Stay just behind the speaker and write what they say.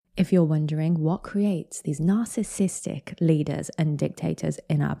If you're wondering what creates these narcissistic leaders and dictators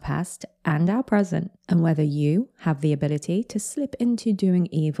in our past and our present, and whether you have the ability to slip into doing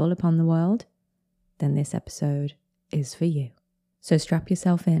evil upon the world, then this episode is for you. So strap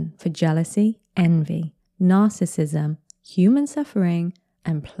yourself in for jealousy, envy, narcissism, human suffering,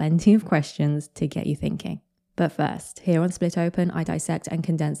 and plenty of questions to get you thinking. But first, here on Split Open, I dissect and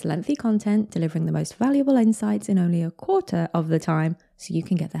condense lengthy content, delivering the most valuable insights in only a quarter of the time so you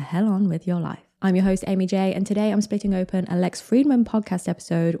can get the hell on with your life. I'm your host, Amy J, and today I'm splitting open a Lex Fridman podcast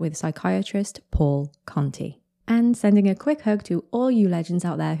episode with psychiatrist Paul Conti. And sending a quick hug to all you legends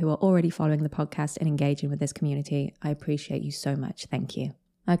out there who are already following the podcast and engaging with this community. I appreciate you so much. Thank you.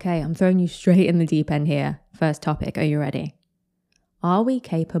 Okay, I'm throwing you straight in the deep end here. First topic, are you ready? Are we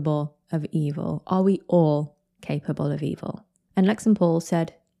capable of evil? Are we all capable of evil? And Lex and Paul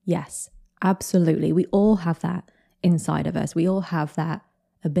said, yes, absolutely. We all have that inside of us. We all have that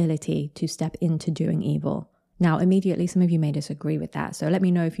ability to step into doing evil. Now, immediately, some of you may disagree with that. So let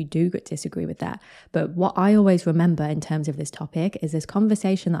me know if you do disagree with that. But what I always remember in terms of this topic is this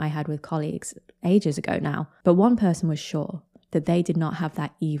conversation that I had with colleagues ages ago now. But one person was sure that they did not have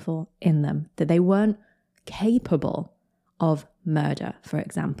that evil in them, that they weren't capable of murder, for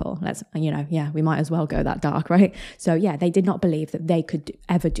example. We might as well go that dark, right? So yeah, they did not believe that they could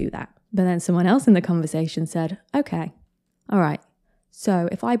ever do that. But then someone else in the conversation said, okay, all right. So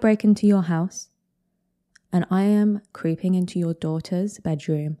if I break into your house and I am creeping into your daughter's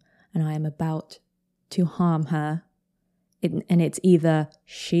bedroom and I am about to harm her, and it's either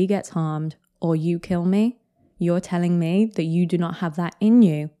she gets harmed or you kill me, you're telling me that you do not have that in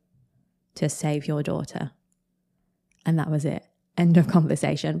you to save your daughter. And that was it. End of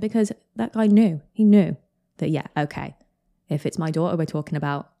conversation. Because that guy knew. He knew that, yeah, okay, if it's my daughter we're talking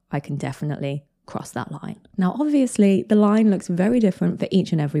about, I can definitely cross that line. Now, obviously, the line looks very different for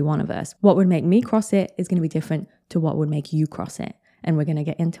each and every one of us. What would make me cross it is going to be different to what would make you cross it. And we're going to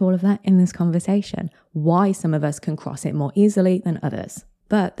get into all of that in this conversation. Why some of us can cross it more easily than others.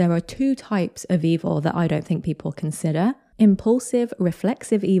 But there are two types of evil that I don't think people consider: impulsive,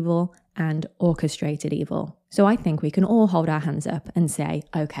 reflexive evil and orchestrated evil. So I think we can all hold our hands up and say,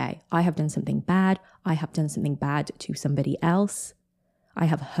 okay, I have done something bad. I have done something bad to somebody else. I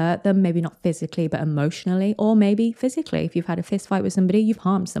have hurt them, maybe not physically, but emotionally, or maybe physically. If you've had a fist fight with somebody, you've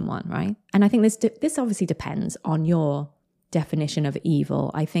harmed someone, right? And I think this obviously depends on your definition of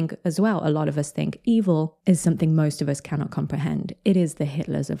evil. I think as well, a lot of us think evil is something most of us cannot comprehend. It is the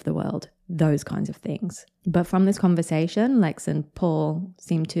Hitlers of the world, those kinds of things. But from this conversation, Lex and Paul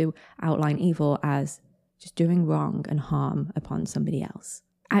seem to outline evil as just doing wrong and harm upon somebody else,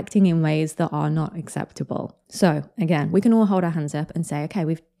 acting in ways that are not acceptable. So again, we can all hold our hands up and say, okay,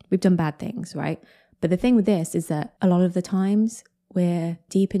 we've done bad things, right? But the thing with this is that a lot of the times we're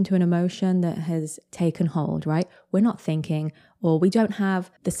deep into an emotion that has taken hold, right? We're not thinking, or we don't have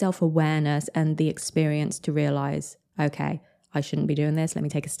the self-awareness and the experience to realize, okay, I shouldn't be doing this. Let me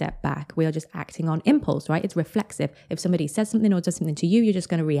take a step back. We are just acting on impulse, right? It's reflexive. If somebody says something or does something to you, you're just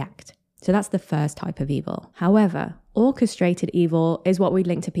going to react. So that's the first type of evil. However, orchestrated evil is what we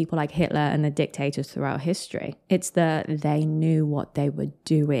link to people like Hitler and the dictators throughout history. It's the they knew what they were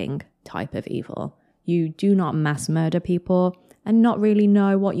doing type of evil. You do not mass murder people and not really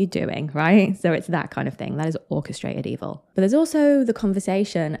know what you're doing, right? So it's that kind of thing. That is orchestrated evil. But there's also the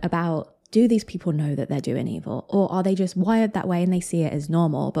conversation about, do these people know that they're doing evil? Or are they just wired that way and they see it as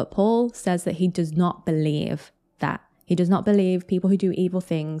normal? But Paul says that he does not believe that. He does not believe people who do evil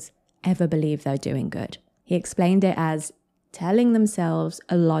things ever believe they're doing good. He explained it as telling themselves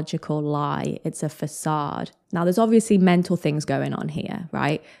a logical lie. It's a facade. Now, there's obviously mental things going on here,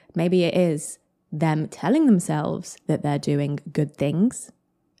 right? Maybe it is them telling themselves that they're doing good things,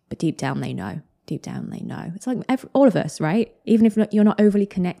 but deep down they know. Deep down they know. It's like all of us, right? Even if you're not overly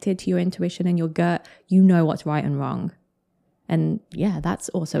connected to your intuition and your gut, you know what's right and wrong. And yeah, that's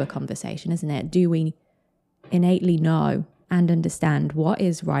also a conversation, isn't it? Do we innately know and understand what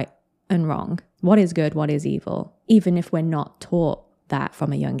is right and wrong? What is good? What is evil? Even if we're not taught that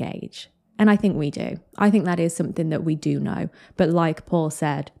from a young age. And I think we do. I think that is something that we do know. But like Paul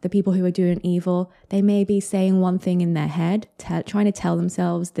said, the people who are doing evil, they may be saying one thing in their head, trying to tell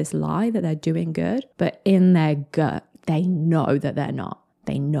themselves this lie that they're doing good, but in their gut, they know that they're not.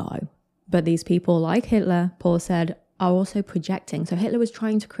 They know. But these people like Hitler, Paul said, are also projecting. So Hitler was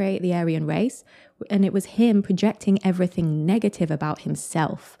trying to create the Aryan race, and it was him projecting everything negative about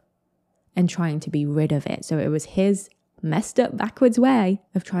himself and trying to be rid of it. So it was his messed up backwards way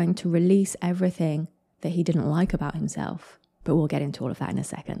of trying to release everything that he didn't like about himself. But we'll get into all of that in a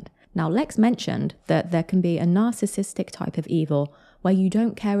second. Now, Lex mentioned that there can be a narcissistic type of evil where you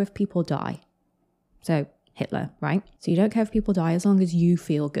don't care if people die. So Hitler, right? So you don't care if people die as long as you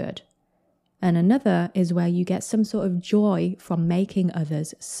feel good. And another is where you get some sort of joy from making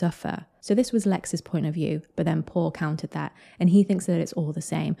others suffer. So this was Lex's point of view, but then Paul countered that, and he thinks that it's all the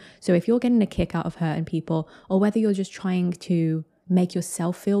same. So if you're getting a kick out of hurting people, or whether you're just trying to make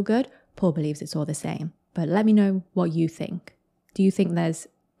yourself feel good, Paul believes it's all the same. But let me know what you think. Do you think there's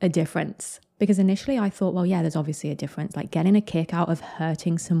a difference? Because initially I thought, well, yeah, there's obviously a difference. Like getting a kick out of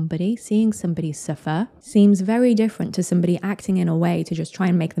hurting somebody, seeing somebody suffer, seems very different to somebody acting in a way to just try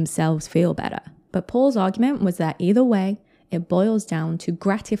and make themselves feel better. But Paul's argument was that either way, it boils down to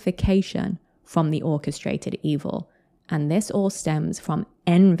gratification from the orchestrated evil. And this all stems from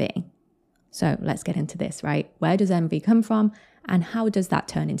envy. So let's get into this, right? Where does envy come from? And how does that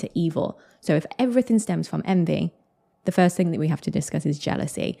turn into evil? So if everything stems from envy, the first thing that we have to discuss is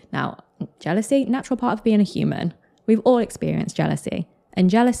jealousy. Now, jealousy, natural part of being a human. We've all experienced jealousy.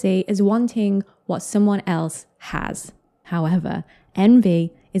 And jealousy is wanting what someone else has. However,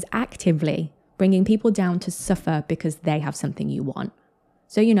 envy is actively bringing people down to suffer because they have something you want.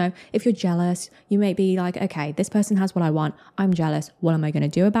 So, if you're jealous, you may be like, okay, this person has what I want. I'm jealous. What am I going to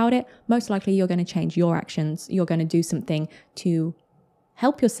do about it? Most likely you're going to change your actions. You're going to do something to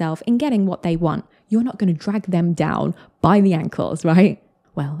help yourself in getting what they want. You're not going to drag them down by the ankles, right?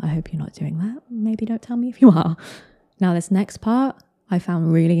 Well, I hope you're not doing that. Maybe don't tell me if you are. Now, this next part I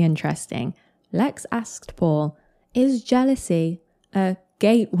found really interesting. Lex asked Paul, is jealousy a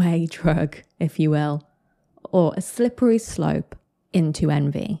gateway drug, if you will, or a slippery slope into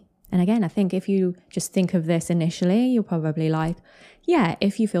envy? And again, I think if you just think of this initially, you're probably like, yeah,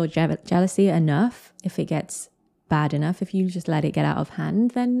 if you feel jealousy enough, if it gets bad enough, if you just let it get out of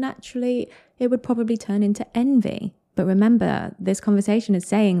hand, then naturally it would probably turn into envy. But remember, this conversation is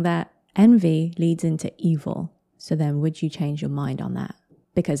saying that envy leads into evil. So then would you change your mind on that?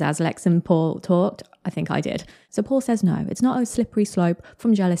 Because as Lex and Paul talked, I think I did. So Paul says, no, it's not a slippery slope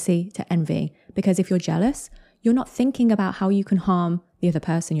from jealousy to envy. Because if you're jealous, you're not thinking about how you can harm the other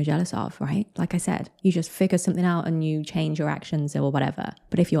person you're jealous of, right? Like I said, you just figure something out and you change your actions or whatever.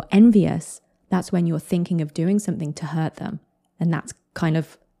 But if you're envious, that's when you're thinking of doing something to hurt them. And that's kind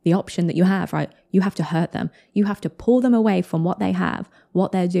of the option that you have, right? You have to hurt them. You have to pull them away from what they have,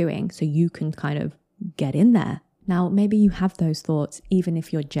 what they're doing, so you can kind of get in there. Now, maybe you have those thoughts even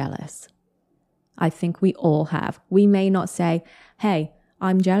if you're jealous. I think we all have. We may not say, hey,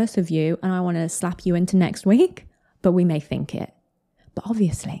 I'm jealous of you and I want to slap you into next week, but we may think it. But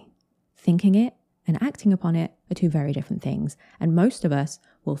obviously, thinking it and acting upon it are two very different things. And most of us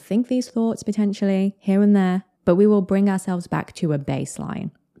will think these thoughts potentially here and there, but we will bring ourselves back to a baseline.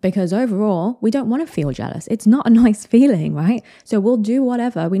 Because overall, we don't want to feel jealous. It's not a nice feeling, right? So we'll do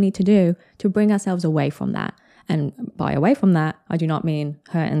whatever we need to do to bring ourselves away from that. And by away from that, I do not mean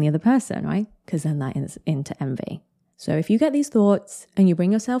hurting the other person, right? Because then that is into envy. So if you get these thoughts and you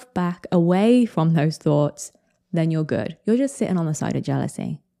bring yourself back away from those thoughts, then you're good. You're just sitting on the side of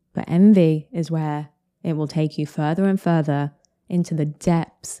jealousy. But envy is where it will take you further and further into the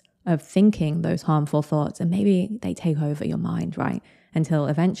depths of thinking those harmful thoughts. And maybe they take over your mind, right? Until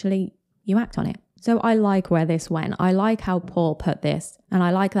eventually you act on it. So I like where this went. I like how Paul put this. And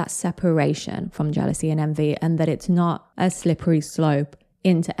I like that separation from jealousy and envy, and that it's not a slippery slope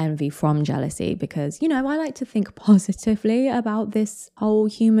into envy from jealousy. Because, I like to think positively about this whole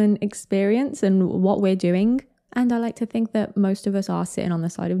human experience and what we're doing. And I like to think that most of us are sitting on the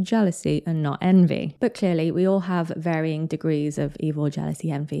side of jealousy and not envy. But clearly, we all have varying degrees of evil, jealousy,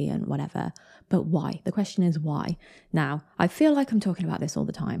 envy, and whatever. But why? The question is why? Now, I feel like I'm talking about this all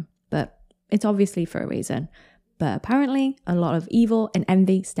the time, but it's obviously for a reason. But apparently, a lot of evil and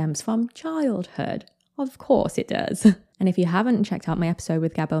envy stems from childhood. Of course it does. And if you haven't checked out my episode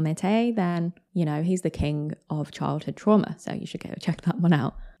with Gabor Mate, then, he's the king of childhood trauma. So you should go check that one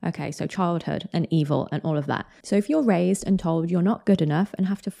out. Okay, so childhood and evil and all of that. So if you're raised and told you're not good enough and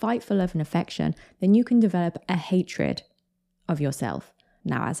have to fight for love and affection, then you can develop a hatred of yourself.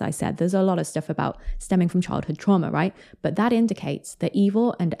 Now, as I said, there's a lot of stuff about stemming from childhood trauma, right? But that indicates that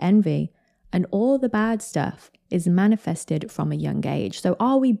evil and envy and all the bad stuff is manifested from a young age. So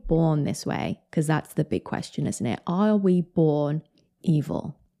are we born this way? Because that's the big question, isn't it? Are we born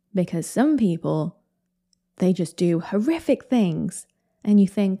evil? Because some people, they just do horrific things. And you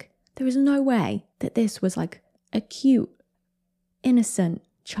think, there is no way that this was like a cute, innocent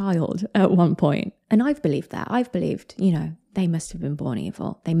child at one point. And I've believed that. I've believed, they must have been born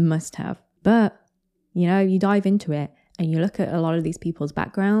evil. They must have. But, you dive into it and you look at a lot of these people's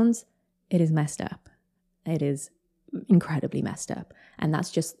backgrounds, it is messed up. It is incredibly messed up. And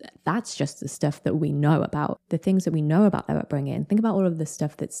that's just the stuff that we know about, the things that we know about their upbringing. Think about all of the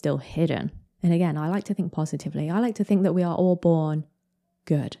stuff that's still hidden. And again, I like to think positively. I like to think that we are all born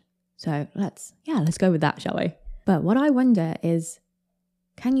good. So let's go with that, shall we? But what I wonder is,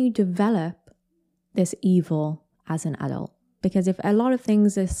 can you develop this evil as an adult? Because if a lot of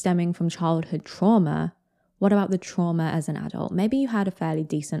things are stemming from childhood trauma, what about the trauma as an adult? Maybe you had a fairly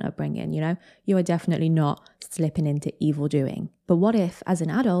decent upbringing, you are definitely not slipping into evil doing. But what if as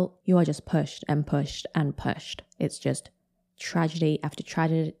an adult, you are just pushed and pushed and pushed? It's just tragedy after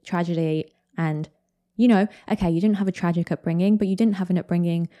tragedy. And, okay, you didn't have a tragic upbringing, but you didn't have an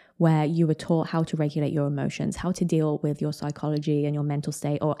upbringing where you were taught how to regulate your emotions, how to deal with your psychology and your mental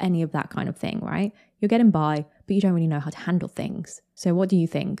state or any of that kind of thing, right? You're getting by, but you don't really know how to handle things. So what do you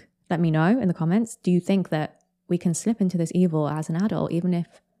think? Let me know in the comments. Do you think that we can slip into this evil as an adult, even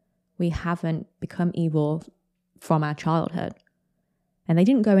if we haven't become evil from our childhood? And they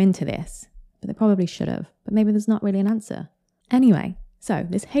didn't go into this, but they probably should have. But maybe there's not really an answer. Anyway, so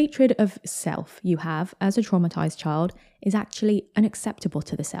this hatred of self you have as a traumatized child is actually unacceptable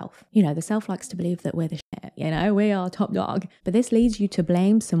to the self. The self likes to believe that we're the shit, we are top dog. But this leads you to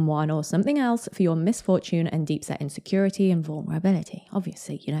blame someone or something else for your misfortune and deep set insecurity and vulnerability.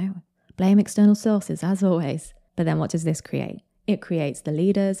 Obviously, blame external sources as always. But then what does this create? It creates the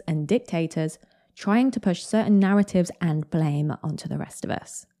leaders and dictators trying to push certain narratives and blame onto the rest of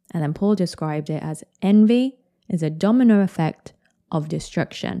us. And then Paul described it as envy is a domino effect of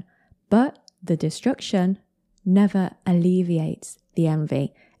destruction, but the destruction never alleviates the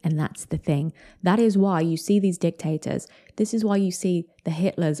envy. And that's the thing. That is why you see these dictators. This is why you see the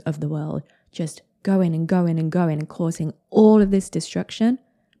Hitlers of the world just going and going and going and causing all of this destruction,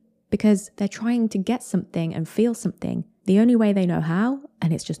 because they're trying to get something and feel something the only way they know how,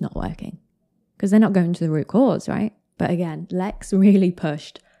 and it's just not working because they're not going to the root cause, right? But again, Lex really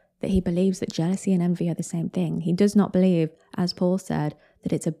pushed that he believes that jealousy and envy are the same thing. He does not believe, as Paul said,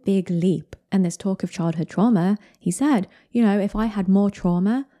 that it's a big leap. And this talk of childhood trauma, he said, if I had more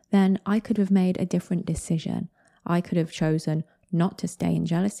trauma, then I could have made a different decision. I could have chosen not to stay in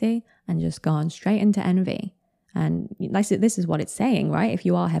jealousy and just gone straight into envy. And this is what it's saying, right? If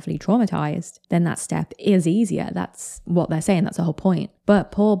you are heavily traumatized, then that step is easier. That's what they're saying. That's the whole point.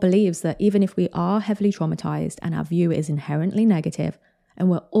 But Paul believes that even if we are heavily traumatized and our view is inherently negative, and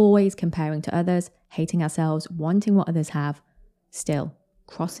we're always comparing to others, hating ourselves, wanting what others have, still,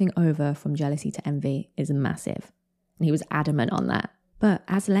 crossing over from jealousy to envy is massive. And he was adamant on that. But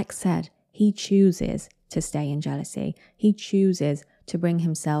as Lex said, he chooses to stay in jealousy. He chooses to bring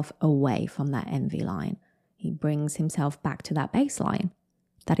himself away from that envy line. He brings himself back to that baseline.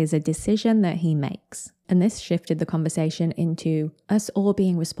 That is a decision that he makes. And this shifted the conversation into us all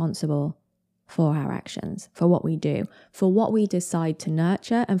being responsible for our actions, for what we do, for what we decide to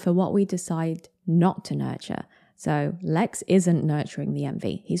nurture and for what we decide not to nurture. So Lex isn't nurturing the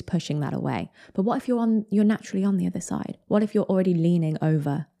envy. He's pushing that away. But what if you're naturally on the other side? What if you're already leaning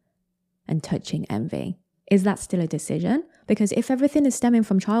over and touching envy? Is that still a decision? Because if everything is stemming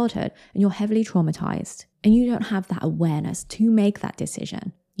from childhood and you're heavily traumatized and you don't have that awareness to make that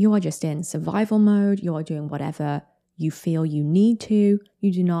decision, you are just in survival mode. You are doing whatever you feel you need to.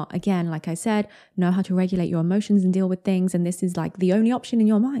 You do not, again, like I said, know how to regulate your emotions and deal with things. And this is like the only option in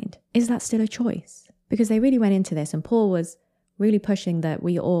your mind. Is that still a choice? Because they really went into this and Paul was really pushing that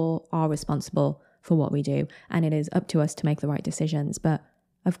we all are responsible for what we do. And it is up to us to make the right decisions. But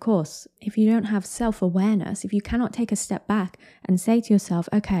of course, if you don't have self-awareness, if you cannot take a step back and say to yourself,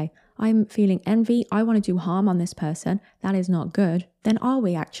 okay, I'm feeling envy, I want to do harm on this person, that is not good, then are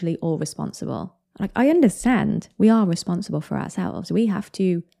we actually all responsible? Like, I understand we are responsible for ourselves. We have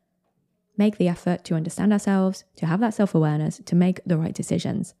to make the effort to understand ourselves, to have that self-awareness, to make the right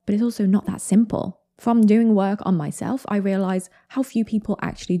decisions. But it's also not that simple. From doing work on myself, I realize how few people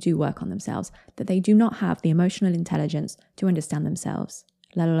actually do work on themselves, that they do not have the emotional intelligence to understand themselves,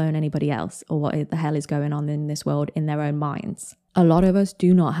 let alone anybody else or what the hell is going on in this world in their own minds. A lot of us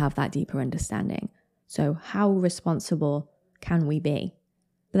do not have that deeper understanding. So how responsible can we be?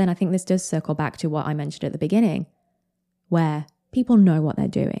 But then I think this does circle back to what I mentioned at the beginning, where people know what they're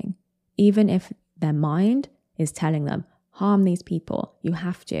doing. Even if their mind is telling them, harm these people, you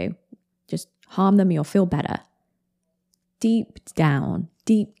have to. Just harm them, you'll feel better. Deep down,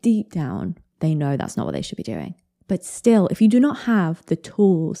 they know that's not what they should be doing. But still, if you do not have the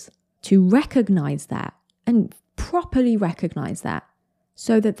tools to recognize that and properly recognize that,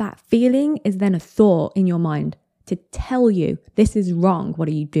 so that that feeling is then a thought in your mind to tell you this is wrong, what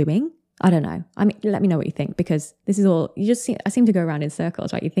are you doing? I don't know. I mean, let me know what you think, because this is all, I seem to go around in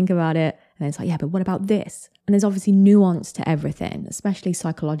circles, right? You think about it and it's like, yeah, but what about this? And there's obviously nuance to everything, especially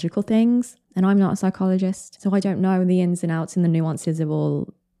psychological things. And I'm not a psychologist, so I don't know the ins and outs and the nuances of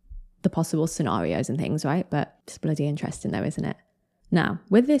all the possible scenarios and things, right? But it's bloody interesting though, isn't it? Now,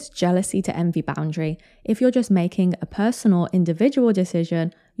 with this jealousy to envy boundary, if you're just making a personal, individual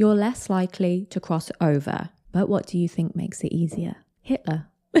decision, you're less likely to cross over. But what do you think makes it easier? Hitler.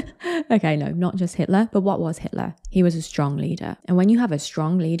 Okay, no, not just Hitler, but what was Hitler? He was a strong leader. And when you have a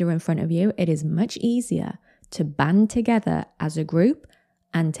strong leader in front of you, it is much easier to band together as a group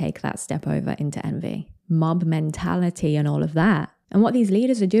and take that step over into envy. Mob mentality and all of that. And what these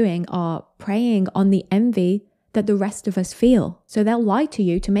leaders are doing are preying on the envy that the rest of us feel. So they'll lie to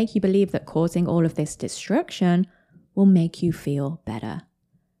you to make you believe that causing all of this destruction will make you feel better.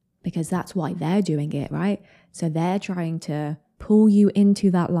 Because that's why they're doing it, right? So they're trying to pull you into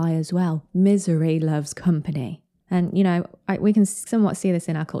that lie as well. Misery loves company. And, you know, we can somewhat see this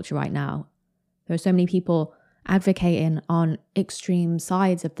in our culture right now. There are so many people advocating on extreme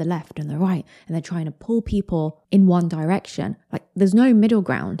sides of the left and the right, and they're trying to pull people in one direction. Like, there's no middle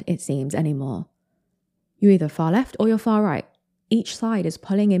ground, it seems, anymore. You're either far left or you're far right. Each side is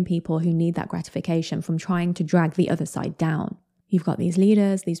pulling in people who need that gratification from trying to drag the other side down. You've got these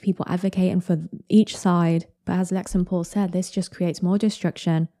leaders, these people advocating for each side. But as Lex and Paul said, this just creates more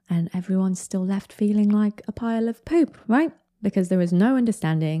destruction and everyone's still left feeling like a pile of poop, right? Because there is no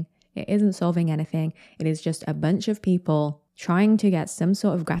understanding. It isn't solving anything. It is just a bunch of people trying to get some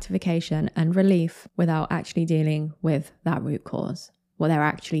sort of gratification and relief without actually dealing with that root cause, what they're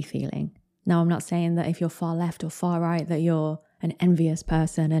actually feeling. Now, I'm not saying that if you're far left or far right that you're an envious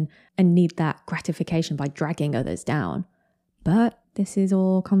person and need that gratification by dragging others down. But this is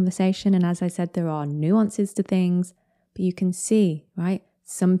all conversation. And as I said, there are nuances to things. But you can see, right?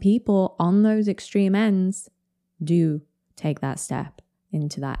 Some people on those extreme ends do take that step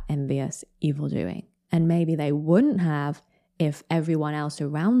into that envious evil doing. And maybe they wouldn't have if everyone else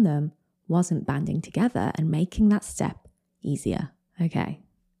around them wasn't banding together and making that step easier. Okay,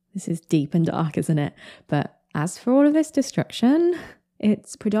 this is deep and dark, isn't it? But as for all of this destruction,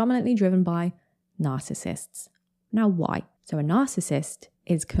 it's predominantly driven by narcissists. Now, why? So a narcissist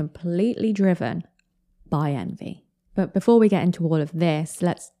is completely driven by envy. But before we get into all of this,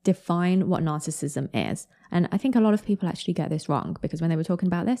 let's define what narcissism is. And I think a lot of people actually get this wrong, because when they were talking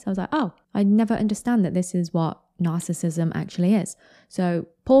about this, I was like, oh, I never understand that this is what narcissism actually is. So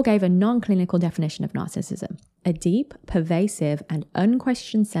Paul gave a non-clinical definition of narcissism: a deep, pervasive, and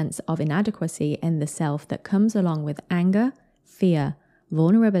unquestioned sense of inadequacy in the self that comes along with anger, fear,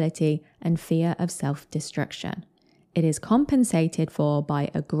 vulnerability, and fear of self-destruction. It is compensated for by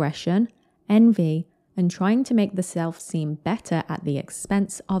aggression, envy, and trying to make the self seem better at the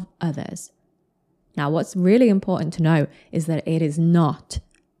expense of others. Now, what's really important to know is that it is not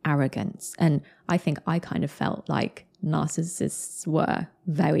arrogance. And I think I kind of felt like narcissists were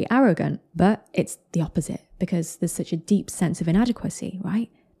very arrogant, but it's the opposite, because there's such a deep sense of inadequacy, right?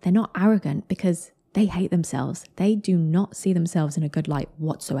 They're not arrogant because they hate themselves. They do not see themselves in a good light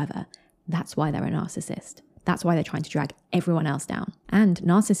whatsoever. That's why they're a narcissist. That's why they're trying to drag everyone else down. And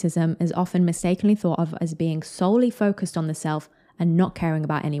narcissism is often mistakenly thought of as being solely focused on the self and not caring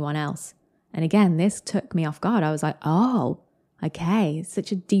about anyone else. And again, this took me off guard. I was like, oh, okay,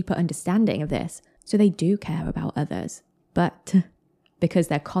 such a deeper understanding of this. So they do care about others, but because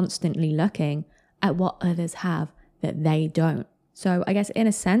they're constantly looking at what others have that they don't. So I guess in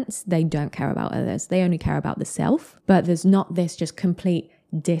a sense, they don't care about others. They only care about the self, but there's not this just complete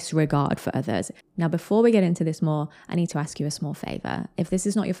disregard for others. Now, before we get into this more, I need to ask you a small favor. If this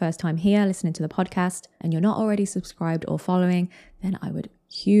is not your first time here listening to the podcast and you're not already subscribed or following, then I would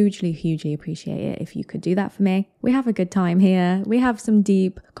hugely appreciate it if you could do that for me. We have a good time here. We have some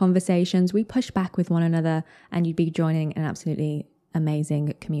deep conversations. We push back with one another, and you'd be joining an absolutely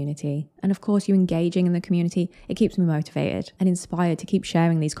amazing community. And of course, you engaging in the community, it keeps me motivated and inspired to keep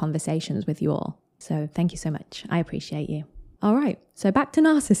sharing these conversations with you all. So thank you so much. I appreciate you. All right, so back to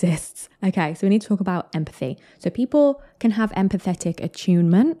narcissists. Okay, so we need to talk about empathy. So people can have empathetic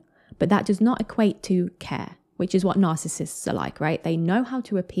attunement, but that does not equate to care, which is what narcissists are like, right? They know how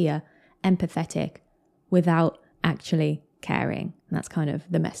to appear empathetic without actually caring. And that's kind of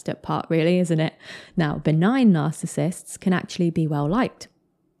the messed up part, really, isn't it? Now, benign narcissists can actually be well liked,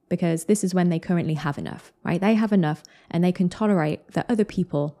 because this is when they currently have enough, right? They have enough and they can tolerate that other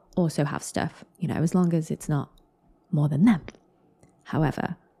people also have stuff, as long as it's not more than them.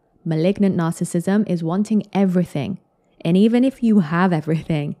 However, malignant narcissism is wanting everything. And even if you have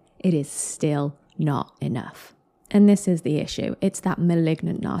everything, it is still not enough. And this is the issue. It's that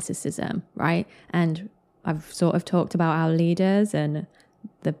malignant narcissism, right? And I've sort of talked about our leaders and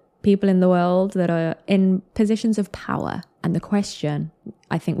the people in the world that are in positions of power. And the question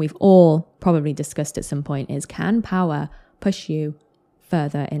I think we've all probably discussed at some point is, can power push you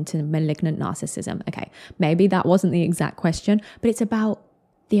further into malignant narcissism? Okay, maybe that wasn't the exact question, but it's about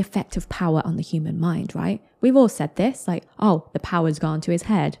the effect of power on the human mind, right? We've all said this, like, oh, the power's gone to his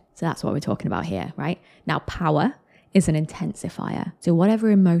head. So that's what we're talking about here, right? Now, power is an intensifier. So whatever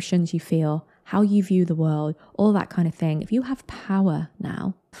emotions you feel, how you view the world, all that kind of thing, if you have power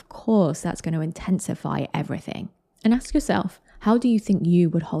now, of course, that's going to intensify everything. And ask yourself, how do you think you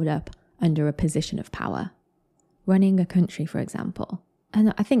would hold up under a position of power? Running a country, for example.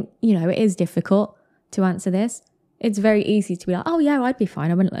 And I think, it is difficult to answer this. It's very easy to be like, oh yeah, I'd be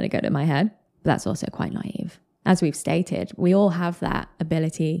fine. I wouldn't let it go to my head. But that's also quite naive. As we've stated, we all have that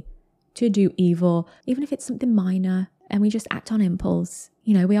ability to do evil, even if it's something minor, and we just act on impulse.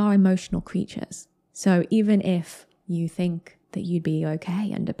 We are emotional creatures. So even if you think that you'd be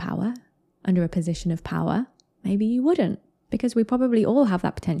okay under power, under a position of power, maybe you wouldn't, because we probably all have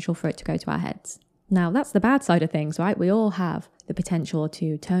that potential for it to go to our heads. Now, that's the bad side of things, right? We all have the potential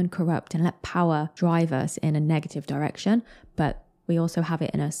to turn corrupt and let power drive us in a negative direction, but we also have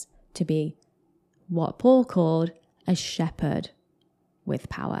it in us to be what Paul called a shepherd with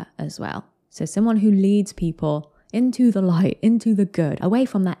power as well. So someone who leads people into the light, into the good, away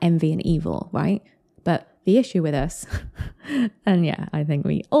from that envy and evil, right? But the issue with us, and yeah, I think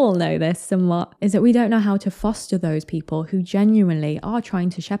we all know this somewhat, is that we don't know how to foster those people who genuinely are trying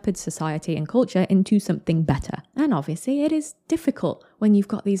to shepherd society and culture into something better. And obviously it is difficult when you've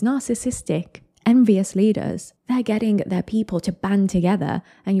got these narcissistic, envious leaders. They're getting their people to band together,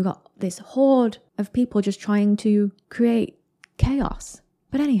 and you've got this horde of people just trying to create chaos.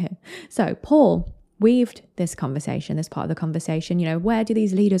 But anywho, so Paul weaved this conversation, this part of the conversation, where do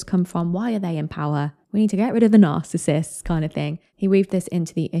these leaders come from? Why are they in power? We need to get rid of the narcissists kind of thing. He weaved this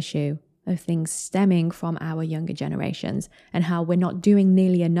into the issue of things stemming from our younger generations and how we're not doing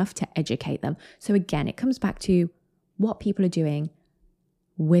nearly enough to educate them. So again, it comes back to what people are doing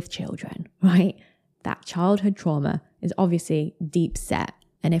with children, right? That childhood trauma is obviously deep set.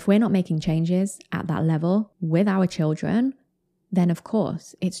 And if we're not making changes at that level with our children, then of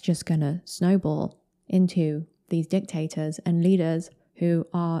course it's just going to snowball into these dictators and leaders who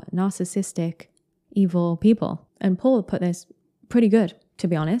are narcissistic, evil people. And Paul put this pretty good, to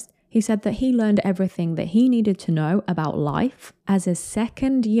be honest. He said that he learned everything that he needed to know about life as a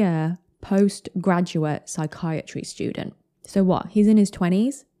second-year postgraduate psychiatry student. So what? He's in his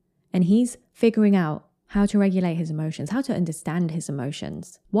 20s and he's figuring out how to regulate his emotions, how to understand his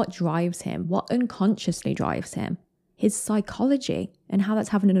emotions, what drives him, what unconsciously drives him, his psychology, and how that's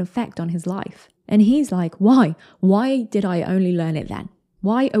having an effect on his life. And he's like, why? Why did I only learn it then?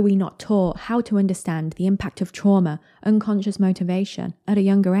 Why are we not taught how to understand the impact of trauma, unconscious motivation at a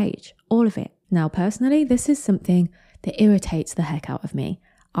younger age? All of it. Now, personally, this is something that irritates the heck out of me.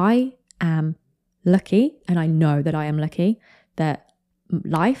 I am lucky, and I know that I am lucky, that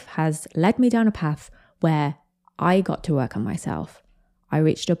life has led me down a path where I got to work on myself. I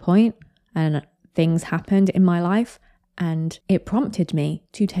reached a point and things happened in my life, and it prompted me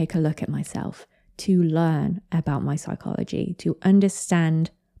to take a look at myself, to learn about my psychology, to understand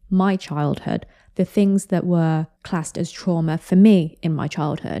my childhood, the things that were classed as trauma for me in my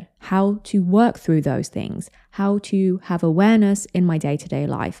childhood, how to work through those things, how to have awareness in my day-to-day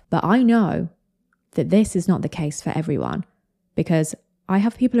life. But I know that this is not the case for everyone, because I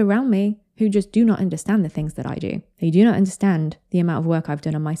have people around me who just do not understand the things that I do. They do not understand the amount of work I've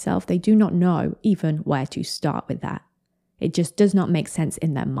done on myself. They do not know even where to start with that. It just does not make sense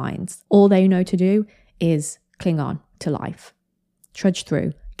in their minds. All they know to do is cling on to life, trudge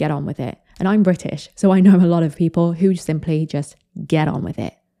through, get on with it. And I'm British, so I know a lot of people who simply just get on with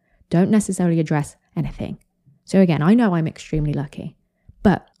it, don't necessarily address anything. So again, I know I'm extremely lucky,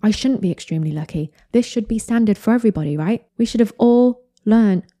 but I shouldn't be extremely lucky. This should be standard for everybody, right? We should have all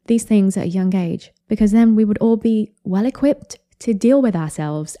learned these things at a young age, because then we would all be well equipped to deal with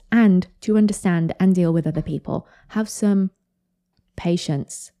ourselves and to understand and deal with other people. Have some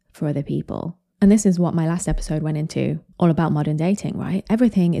patience for other people. And this is what my last episode went into, all about modern dating, right?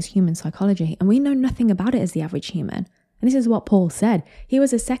 Everything is human psychology, and we know nothing about it as the average human. And this is what Paul said. He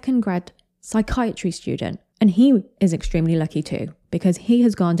was a second grad psychiatry student, and he is extremely lucky too, because he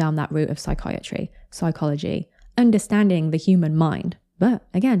has gone down that route of psychiatry, psychology, understanding the human mind. But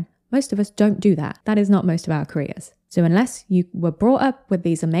again, most of us don't do that. That is not most of our careers. So unless you were brought up with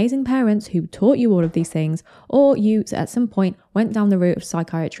these amazing parents who taught you all of these things, or you at some point went down the route of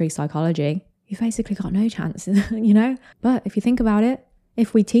psychiatry, psychology, you've basically got no chance, you know? But if you think about it,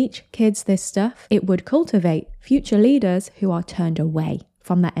 if we teach kids this stuff, it would cultivate future leaders who are turned away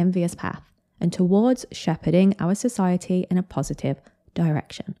from that envious path and towards shepherding our society in a positive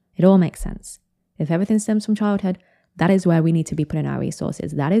direction. It all makes sense. If everything stems from childhood, that is where we need to be putting our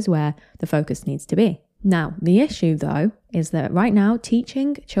resources. That is where the focus needs to be. Now, the issue though, is that right now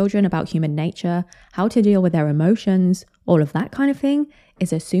teaching children about human nature, how to deal with their emotions, all of that kind of thing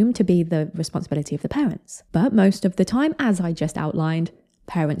is assumed to be the responsibility of the parents. But most of the time, as I just outlined,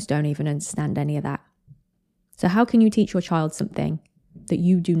 parents don't even understand any of that. So how can you teach your child something that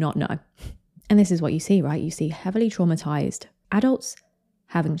you do not know? And this is what you see, right? You see heavily traumatized adults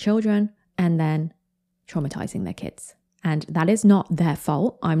having children and then traumatizing their kids. And that is not their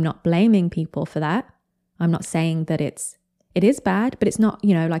fault. I'm not blaming people for that. I'm not saying that it is bad, but it's not,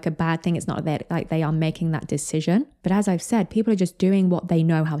 like a bad thing. It's not that like they are making that decision. But as I've said, people are just doing what they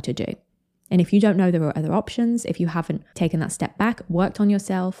know how to do. And if you don't know there are other options, if you haven't taken that step back, worked on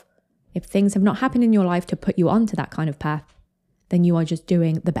yourself, if things have not happened in your life to put you onto that kind of path, then you are just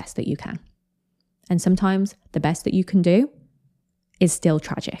doing the best that you can. And sometimes the best that you can do is still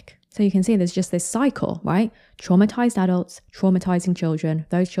tragic. So you can see there's just this cycle, right? Traumatized adults, traumatizing children.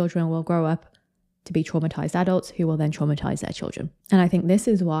 Those children will grow up to be traumatized adults who will then traumatize their children. And I think this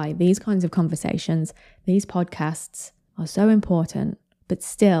is why these kinds of conversations, these podcasts are so important. But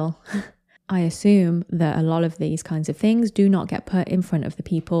still, I assume that a lot of these kinds of things do not get put in front of the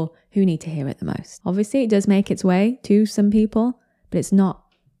people who need to hear it the most. Obviously, it does make its way to some people, but it's not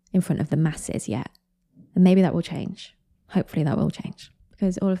in front of the masses yet. And maybe that will change. Hopefully that will change.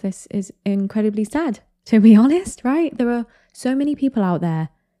 Because all of this is incredibly sad, to be honest, right? There are so many people out there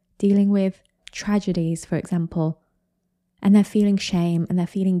dealing with tragedies, for example, and they're feeling shame and they're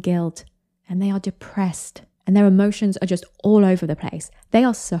feeling guilt and they are depressed and their emotions are just all over the place. They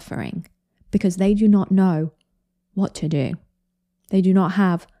are suffering because they do not know what to do. They do not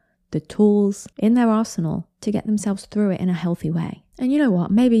have the tools in their arsenal to get themselves through it in a healthy way. And you know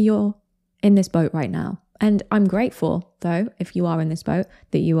what? Maybe you're in this boat right now. And I'm grateful, though, if you are in this boat,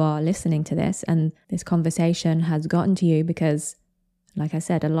 that you are listening to this and this conversation has gotten to you because, like I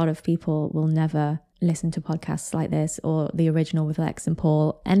said, a lot of people will never listen to podcasts like this or the original with Lex and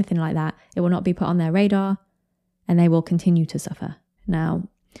Paul, anything like that. It will not be put on their radar and they will continue to suffer. Now,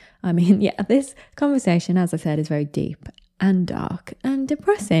 I mean, this conversation, as I said, is very deep and dark and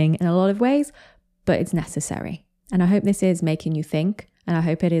depressing in a lot of ways, but it's necessary. And I hope this is making you think, and I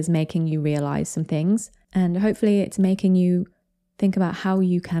hope it is making you realize some things. And hopefully it's making you think about how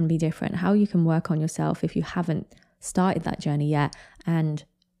you can be different, how you can work on yourself if you haven't started that journey yet. And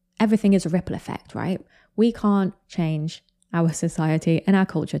everything is a ripple effect, right? We can't change our society and our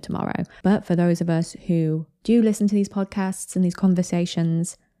culture tomorrow. But for those of us who do listen to these podcasts and these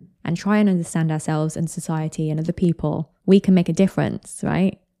conversations and try and understand ourselves and society and other people, we can make a difference,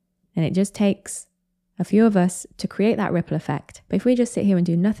 right? And it just takes a few of us to create that ripple effect. But if we just sit here and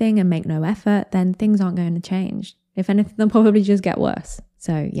do nothing and make no effort, then things aren't going to change. If anything, they'll probably just get worse.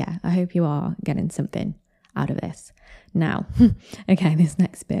 So yeah, I hope you are getting something out of this. Now, okay, this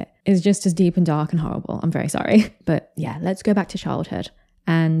next bit is just as deep and dark and horrible. I'm very sorry. But yeah, let's go back to childhood.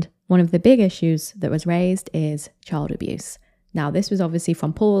 And one of the big issues that was raised is child abuse. Now, this was obviously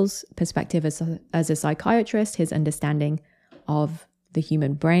from Paul's perspective as a psychiatrist, his understanding of the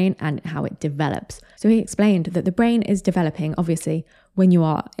human brain and how it develops. So he explained that the brain is developing, obviously, when you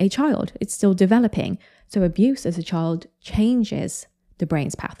are a child. It's still developing. So abuse as a child changes the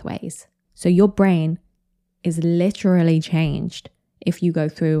brain's pathways. So your brain is literally changed if you go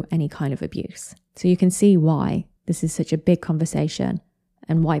through any kind of abuse. So you can see why this is such a big conversation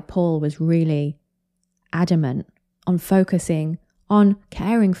and why Paul was really adamant on focusing on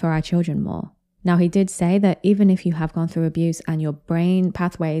caring for our children more. Now, he did say that even if you have gone through abuse and your brain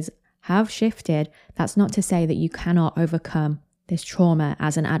pathways have shifted, that's not to say that you cannot overcome this trauma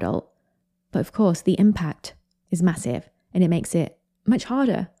as an adult. But of course, the impact is massive and it makes it much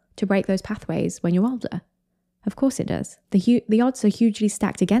harder to break those pathways when you're older. Of course it does. The odds are hugely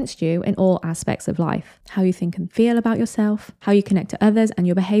stacked against you in all aspects of life. How you think and feel about yourself, how you connect to others and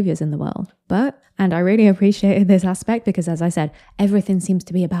your behaviors in the world. And I really appreciated this aspect because, as I said, everything seems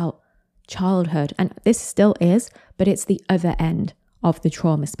to be about childhood, and this still is, but it's the other end of the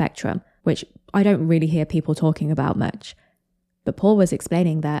trauma spectrum, which I don't really hear people talking about much. But Paul was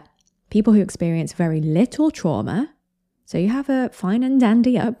explaining that people who experience very little trauma, so you have a fine and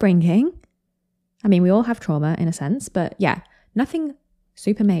dandy upbringing. I mean, we all have trauma in a sense, but yeah, nothing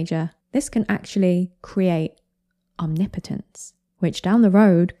super major. This can actually create omnipotence, which down the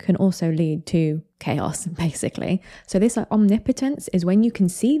road can also lead to chaos, basically. So this omnipotence is when you can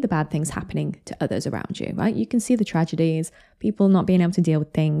see the bad things happening to others around you, right? You can see the tragedies, people not being able to deal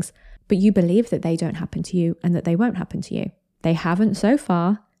with things, but you believe that they don't happen to you and that they won't happen to you. They haven't so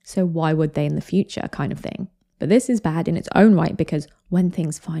far, so why would they in the future, kind of thing. But this is bad in its own right, because when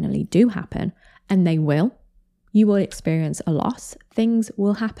things finally do happen, and they will, you will experience a loss. Things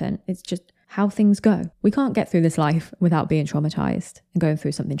will happen. It's just how things go. We can't get through this life without being traumatized and going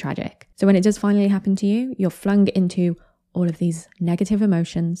through something tragic. So when it does finally happen to you, you're flung into all of these negative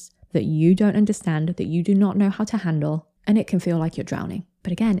emotions that you don't understand, that you do not know how to handle, and it can feel like you're drowning.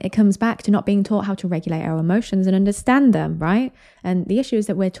 But again, it comes back to not being taught how to regulate our emotions and understand them, right? And the issue is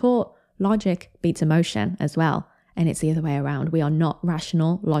that we're taught logic beats emotion as well. And it's the other way around. We are not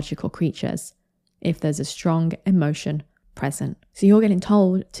rational, logical creatures if there's a strong emotion present. So you're getting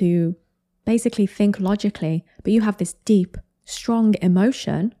told to basically think logically, but you have this deep, strong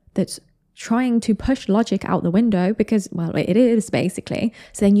emotion that's trying to push logic out the window because, well, it is basically.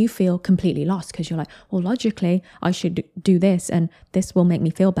 So then you feel completely lost because you're like, well, logically, I should do this and this will make me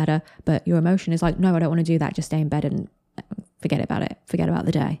feel better. But your emotion is like, no, I don't want to do that. Just stay in bed and forget about it. Forget about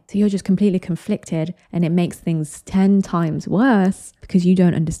the day. So you're just completely conflicted, and it makes things 10 times worse because you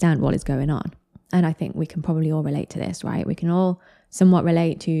don't understand what is going on. And I think we can probably all relate to this, right? We can all somewhat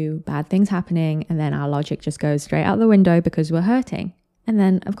relate to bad things happening, and then our logic just goes straight out the window because we're hurting. And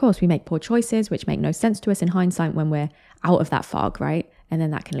then, of course, we make poor choices, which make no sense to us in hindsight when we're out of that fog, right? And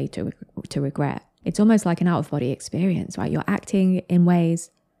then that can lead to regret. It's almost like an out-of-body experience, right? You're acting in ways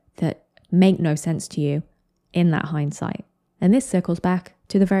that make no sense to you in that hindsight. And this circles back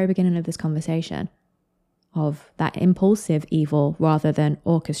to the very beginning of this conversation of that impulsive evil rather than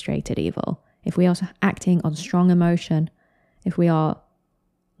orchestrated evil. If we are acting on strong emotion, if we are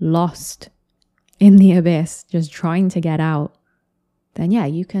lost in the abyss, just trying to get out, then yeah,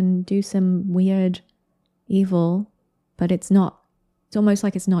 you can do some weird evil, but it's almost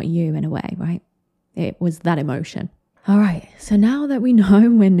like it's not you in a way, right? It was that emotion. All right, so now that we know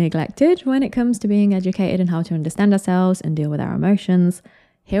we're neglected when it comes to being educated and how to understand ourselves and deal with our emotions,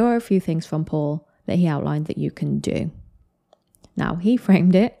 here are a few things from Paul that he outlined that you can do. Now, he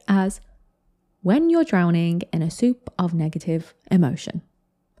framed it as when you're drowning in a soup of negative emotion.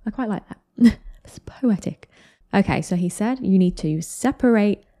 I quite like that. It's poetic. Okay, so he said you need to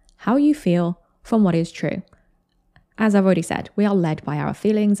separate how you feel from what is true. As I've already said, we are led by our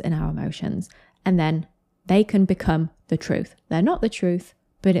feelings and our emotions, and then they can become the truth. They're not the truth,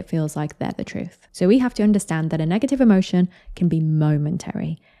 but it feels like they're the truth. So we have to understand that a negative emotion can be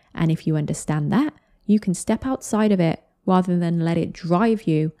momentary. And if you understand that, you can step outside of it rather than let it drive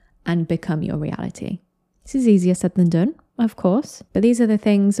you and become your reality. This is easier said than done, of course, but these are the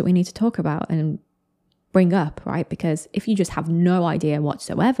things that we need to talk about and bring up, right? Because if you just have no idea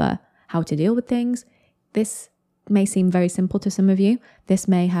whatsoever how to deal with things, this may seem very simple to some of you. This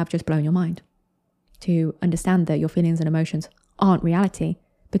may have just blown your mind to understand that your feelings and emotions aren't reality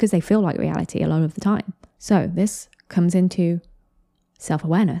because they feel like reality a lot of the time. So this comes into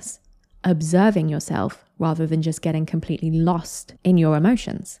self-awareness, observing yourself rather than just getting completely lost in your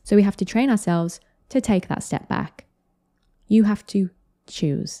emotions. So we have to train ourselves to take that step back. You have to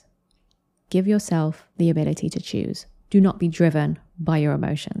choose. Give yourself the ability to choose. Do not be driven by your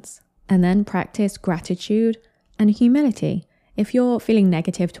emotions. And then practice gratitude and humility. If you're feeling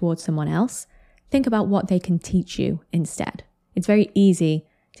negative towards someone else, think about what they can teach you instead. It's very easy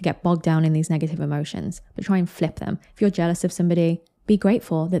to get bogged down in these negative emotions, but try and flip them. If you're jealous of somebody, be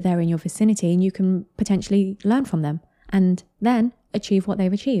grateful that they're in your vicinity and you can potentially learn from them and then achieve what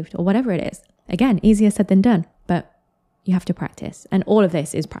they've achieved or whatever it is. Again, easier said than done, but you have to practice. And all of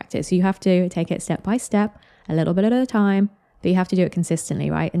this is practice. You have to take it step by step, a little bit at a time, but you have to do it consistently,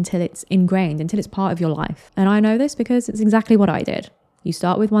 right? Until it's ingrained, until it's part of your life. And I know this because it's exactly what I did. You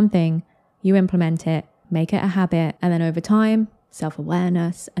start with one thing, you implement it, make it a habit, and then over time,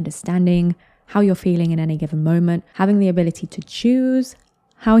 self-awareness, understanding how you're feeling in any given moment, having the ability to choose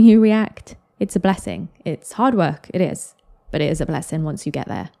how you react. It's a blessing. It's hard work. It is. But it is a blessing once you get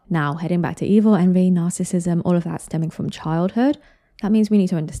there. Now, heading back to evil, envy, narcissism, all of that stemming from childhood, that means we need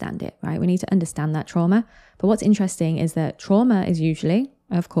to understand it, right? We need to understand that trauma. But what's interesting is that trauma is usually,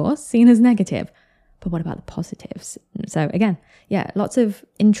 of course, seen as negative. But what about the positives? So again, yeah, lots of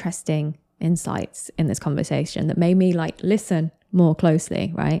interesting insights in this conversation that made me listen more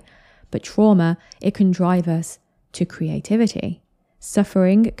closely, right? But trauma, it can drive us to creativity.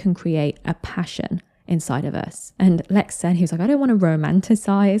 Suffering can create a passion inside of us. And Lex said, he was like, I don't want to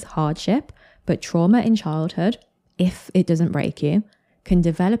romanticize hardship, but trauma in childhood, if it doesn't break you, can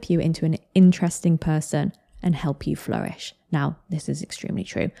develop you into an interesting person and help you flourish. Now, this is extremely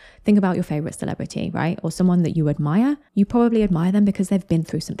true. Think about your favorite celebrity, right? Or someone that you admire. You probably admire them because they've been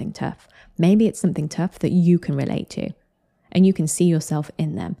through something tough. Maybe it's something tough that you can relate to and you can see yourself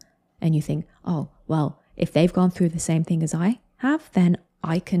in them. And you think, oh, well, if they've gone through the same thing as I have, then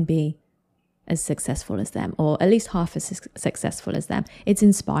I can be as successful as them, or at least half as successful as them. It's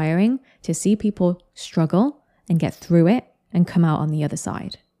inspiring to see people struggle and get through it and come out on the other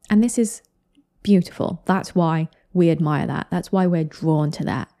side. And this is beautiful. That's why we admire that. That's why we're drawn to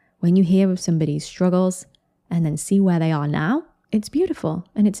that. When you hear of somebody's struggles and then see where they are now, it's beautiful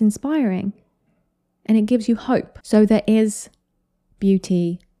and it's inspiring and it gives you hope. So there is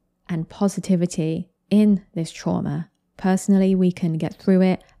beauty and positivity in this trauma. Personally, we can get through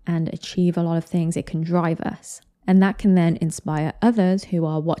it and achieve a lot of things. It can drive us. And that can then inspire others who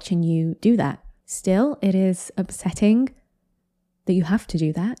are watching you do that. Still, it is upsetting that you have to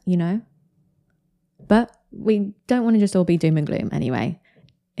do that, you know? But we don't want to just all be doom and gloom anyway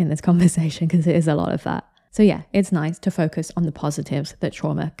in this conversation, because it is a lot of that. So yeah, it's nice to focus on the positives that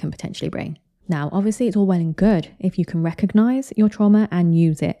trauma can potentially bring. Now, obviously, it's all well and good if you can recognize your trauma and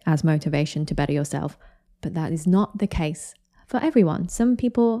use it as motivation to better yourself. But that is not the case for everyone. Some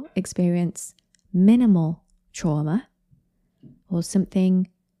people experience minimal trauma or something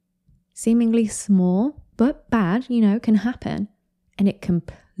seemingly small but bad, you know, can happen, and it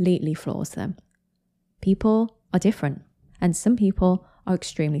completely floors them. People are different, and some people are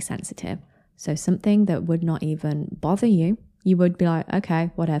extremely sensitive. So something that would not even bother you, you would be like,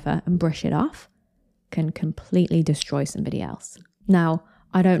 okay, whatever, and brush it off, can completely destroy somebody else. Now,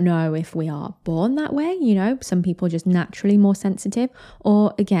 I don't know if we are born that way, you know, some people just naturally more sensitive,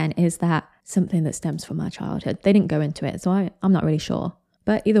 or again, is that something that stems from our childhood? They didn't go into it, so I'm not really sure.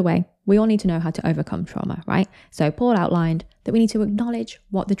 But either way, we all need to know how to overcome trauma, right? So Paul outlined that we need to acknowledge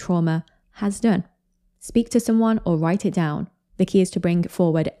what the trauma has done. Speak to someone or write it down. The key is to bring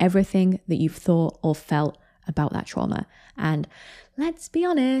forward everything that you've thought or felt about that trauma. And let's be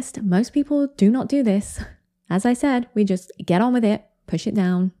honest, most people do not do this. As I said, we just get on with it, push it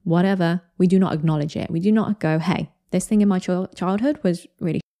down, whatever. We do not acknowledge it. We do not go, hey, this thing in my childhood was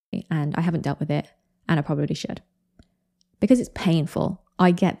really shitty and I haven't dealt with it and I probably should. Because it's painful. I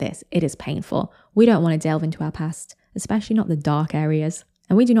get this. It is painful. We don't want to delve into our past, especially not the dark areas.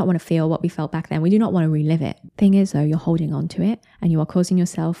 And we do not want to feel what we felt back then. We do not want to relive it. Thing is though, you're holding on to it and you are causing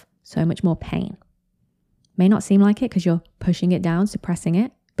yourself so much more pain. May not seem like it because you're pushing it down, suppressing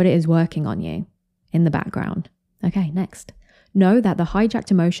it, but it is working on you in the background. Okay, next. Know that the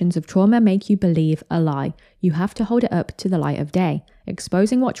hijacked emotions of trauma make you believe a lie. You have to hold it up to the light of day.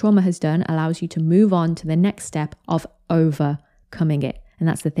 Exposing what trauma has done allows you to move on to the next step of overcoming it. And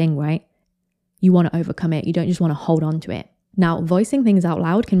that's the thing, right? You want to overcome it. You don't just want to hold on to it. Now, voicing things out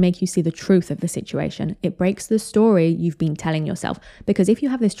loud can make you see the truth of the situation. It breaks the story you've been telling yourself. Because if you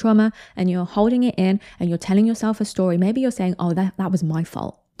have this trauma and you're holding it in and you're telling yourself a story, maybe you're saying, oh, that was my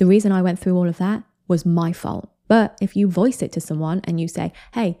fault. The reason I went through all of that was my fault. But if you voice it to someone and you say,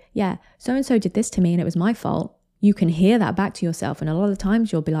 hey, yeah, so-and-so did this to me and it was my fault, you can hear that back to yourself. And a lot of the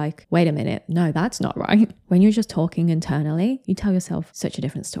times you'll be like, wait a minute, no, that's not right. When you're just talking internally, you tell yourself such a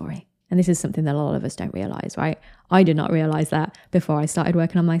different story. And this is something that a lot of us don't realize, right? I did not realize that before I started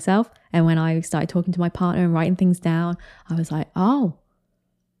working on myself. And when I started talking to my partner and writing things down, I was like, oh,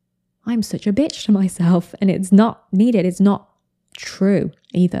 I'm such a bitch to myself. And it's not needed. It's not true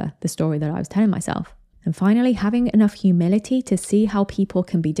either, the story that I was telling myself. And finally, having enough humility to see how people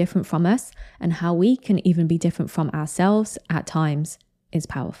can be different from us and how we can even be different from ourselves at times is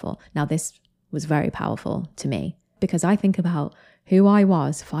powerful. Now, this was very powerful to me because I think about who I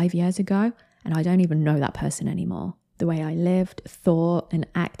was 5 years ago and I don't even know that person anymore. The way I lived, thought, and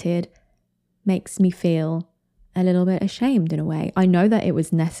acted makes me feel a little bit ashamed in a way. I know that it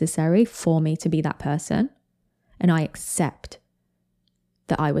was necessary for me to be that person, and I accept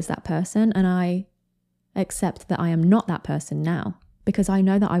that I was that person, and I accept that I am not that person now because I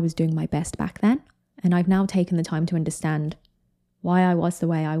know that I was doing my best back then, and I've now taken the time to understand why I was the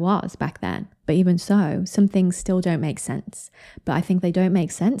way I was back then. But even so, some things still don't make sense. But I think they don't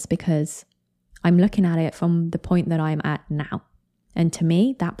make sense because I'm looking at it from the point that I'm at now. And to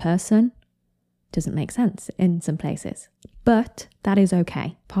me, that person doesn't make sense in some places. But that is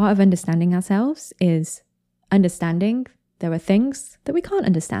okay. Part of understanding ourselves is understanding there are things that we can't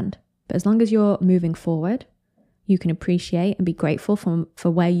understand. But as long as you're moving forward, you can appreciate and be grateful for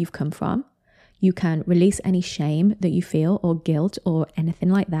where you've come from. You can release any shame that you feel or guilt or anything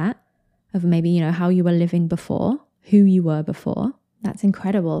like that of maybe, how you were living before, who you were before. That's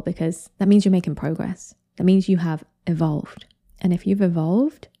incredible because that means you're making progress. That means you have evolved. And if you've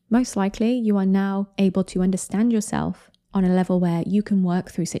evolved, most likely you are now able to understand yourself on a level where you can work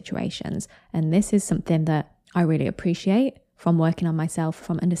through situations. And this is something that I really appreciate from working on myself,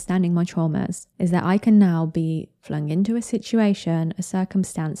 from understanding my traumas, is that I can now be flung into a situation, a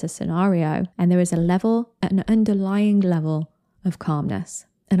circumstance, a scenario, and there is an underlying level of calmness.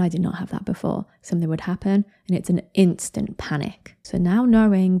 And I did not have that before. Something would happen and it's an instant panic. So now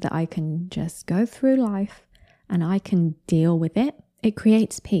knowing that I can just go through life and I can deal with it, it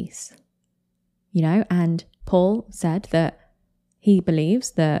creates peace. And Paul said that he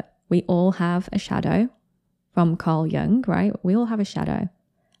believes that we all have a shadow from Carl Jung, right? We all have a shadow,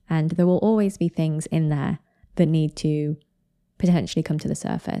 and there will always be things in there that need to potentially come to the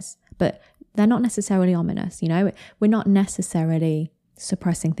surface, but they're not necessarily ominous. We're not necessarily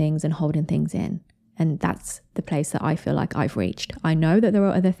suppressing things and holding things in. And that's the place that I feel like I've reached. I know that there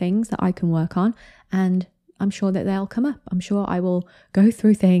are other things that I can work on, and I'm sure that they'll come up. I'm sure I will go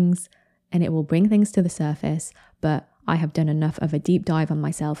through things and it will bring things to the surface, but I have done enough of a deep dive on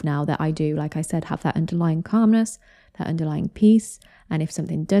myself now that I do, like I said, have that underlying calmness, that underlying peace. And if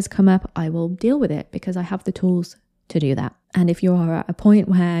something does come up, I will deal with it because I have the tools to do that. And if you are at a point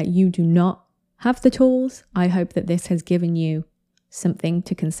where you do not have the tools, I hope that this has given you something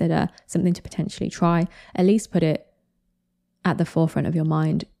to consider, something to potentially try, at least put it at the forefront of your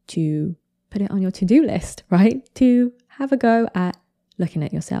mind, to put it on your to-do list, right? To have a go at looking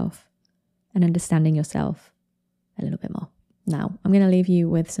at yourself and understanding yourself a little bit more. Now, I'm going to leave you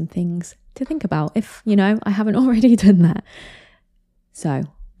with some things to think about if, I haven't already done that. So,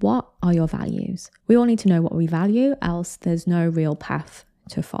 what are your values? We all need to know what we value, else there's no real path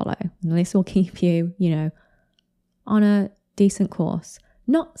to follow. And this will keep you, on a decent course,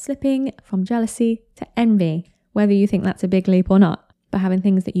 not slipping from jealousy to envy, whether you think that's a big leap or not, but having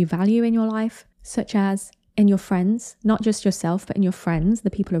things that you value in your life, such as in your friends, not just yourself, but in your friends, the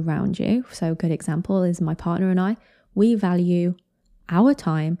people around you. So a good example is my partner and I, we value our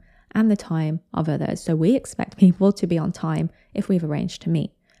time and the time of others. So we expect people to be on time if we've arranged to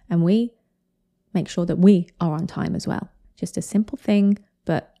meet, and we make sure that we are on time as well. Just a simple thing,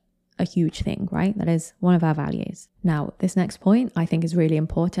 but a huge thing, right? That is one of our values. Now, this next point I think is really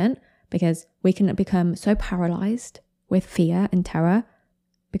important because we can become so paralyzed with fear and terror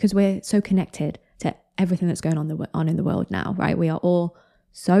because we're so connected to everything that's going on in the world now, right? We are all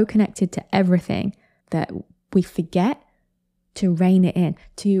so connected to everything that we forget to rein it in,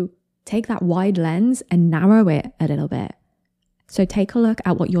 to take that wide lens and narrow it a little bit. So take a look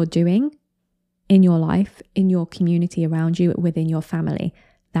at what you're doing in your life, in your community around you, within your family.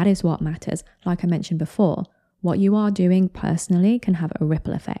 That is what matters. Like I mentioned before, what you are doing personally can have a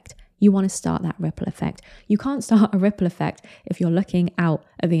ripple effect. You want to start that ripple effect. You can't start a ripple effect if you're looking out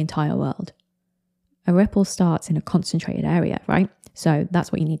at the entire world. A ripple starts in a concentrated area, right? So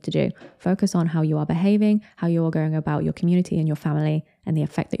that's what you need to do. Focus on how you are behaving, how you are going about your community and your family, and the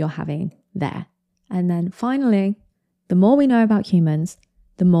effect that you're having there. And then finally, the more we know about humans,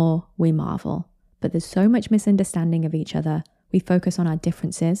 the more we marvel. But there's so much misunderstanding of each other. We focus on our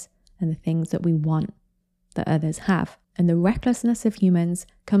differences and the things that we want that others have. And the recklessness of humans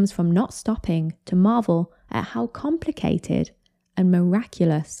comes from not stopping to marvel at how complicated and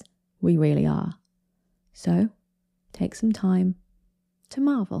miraculous we really are. So take some time to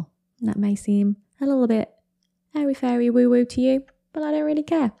marvel. And that may seem a little bit airy-fairy woo-woo to you, but I don't really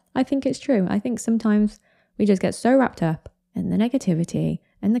care. I think it's true. I think sometimes we just get so wrapped up in the negativity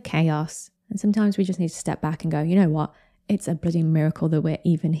and the chaos. And sometimes we just need to step back and go, you know what? It's a bloody miracle that we're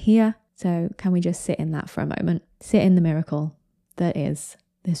even here. So can we just sit in that for a moment? Sit in the miracle that is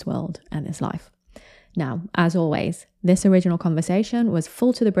this world and this life. Now, as always, this original conversation was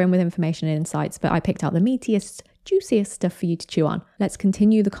full to the brim with information and insights, but I picked out the meatiest, juiciest stuff for you to chew on. Let's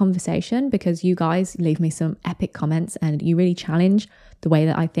continue the conversation because you guys leave me some epic comments and you really challenge the way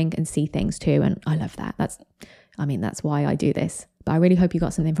that I think and see things too. And I love that. That's why I do this. But I really hope you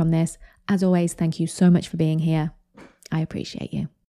got something from this. As always, thank you so much for being here. I appreciate you.